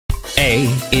A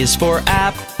is for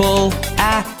apple,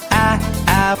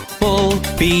 apple.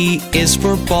 B is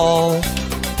for ball,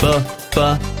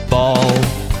 ball.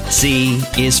 C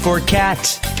is for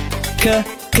cat,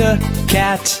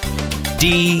 cat.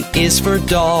 D is for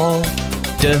doll,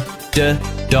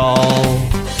 doll.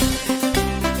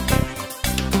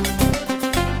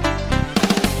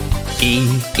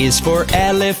 E is for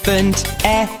elephant,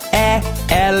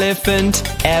 elephant.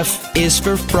 F is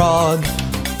for frog,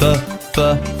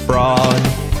 frog.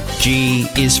 G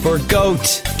is for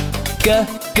goat,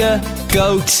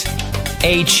 goat.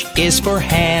 H is for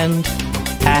hand,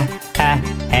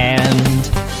 hand.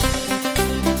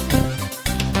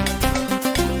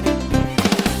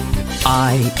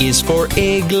 I is for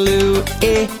igloo,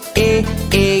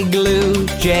 igloo.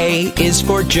 J is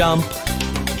for jump,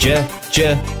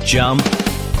 jump.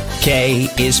 K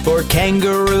is for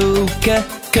kangaroo,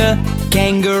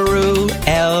 kangaroo.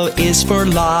 L is for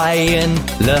lion,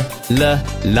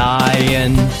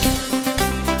 lion.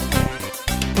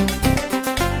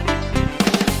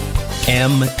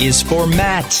 M is for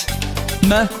mat,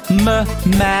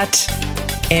 mat.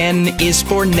 N is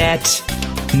for net,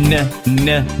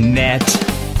 net.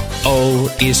 O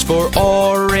is for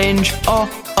orange,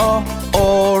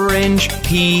 orange.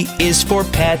 P is for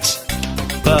pet,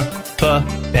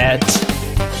 pet.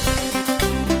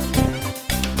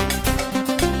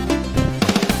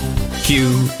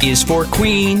 Q is for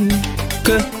queen,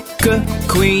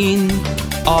 queen.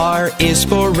 R is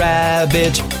for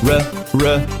rabbit,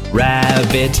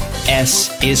 rabbit. S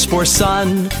is for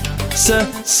sun,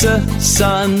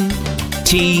 sun.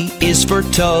 T is for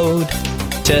toad,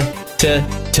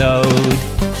 toad.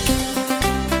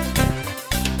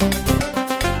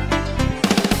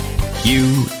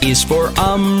 U is for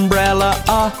umbrella,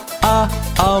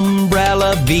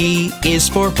 umbrella. V is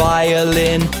for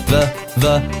violin,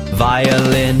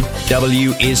 violin.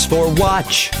 W is for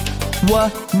watch,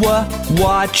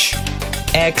 watch.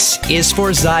 X is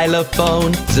for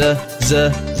xylophone,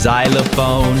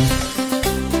 xylophone.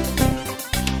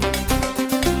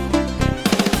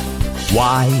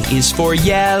 Y is for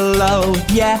yellow,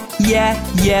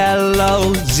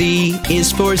 yellow. Z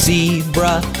is for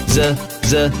zebra,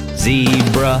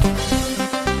 zebra.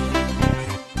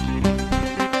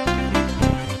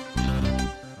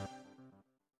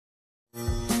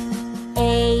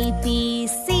 A, B,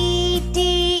 C,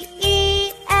 D,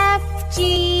 E, F,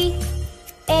 G,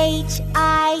 H,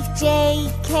 I,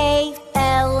 J, K,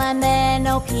 L, M, N,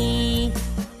 O, P,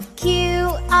 Q,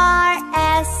 R,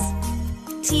 S,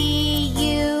 T,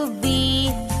 U,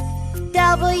 V,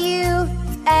 W,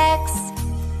 X,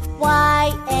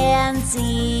 Y, and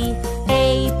Z.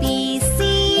 A, B,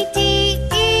 C, D,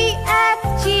 E,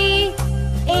 F, G,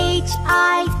 H,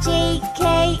 I, J,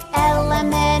 K, L,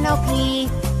 M, N, O, P,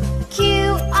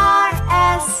 Q, R,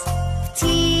 S, T,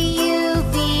 U,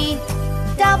 V,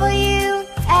 W,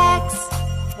 X,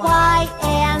 Y,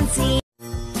 and Z.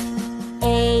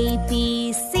 A,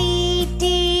 B, C,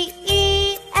 D,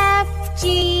 E, F,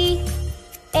 G,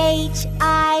 H,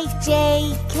 I,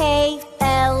 J, K,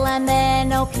 L, M,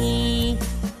 N, O, P,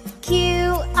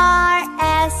 Q, R,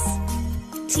 S,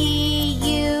 T,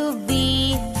 U,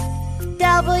 V,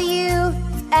 W,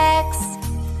 X,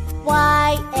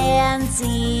 Y, and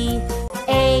Z.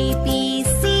 A, B,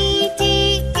 C, D,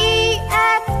 E,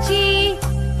 F, G,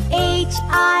 H,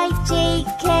 I, J,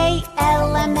 K,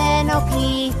 L, M, N, O,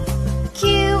 P,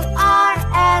 Q, R,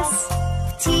 S,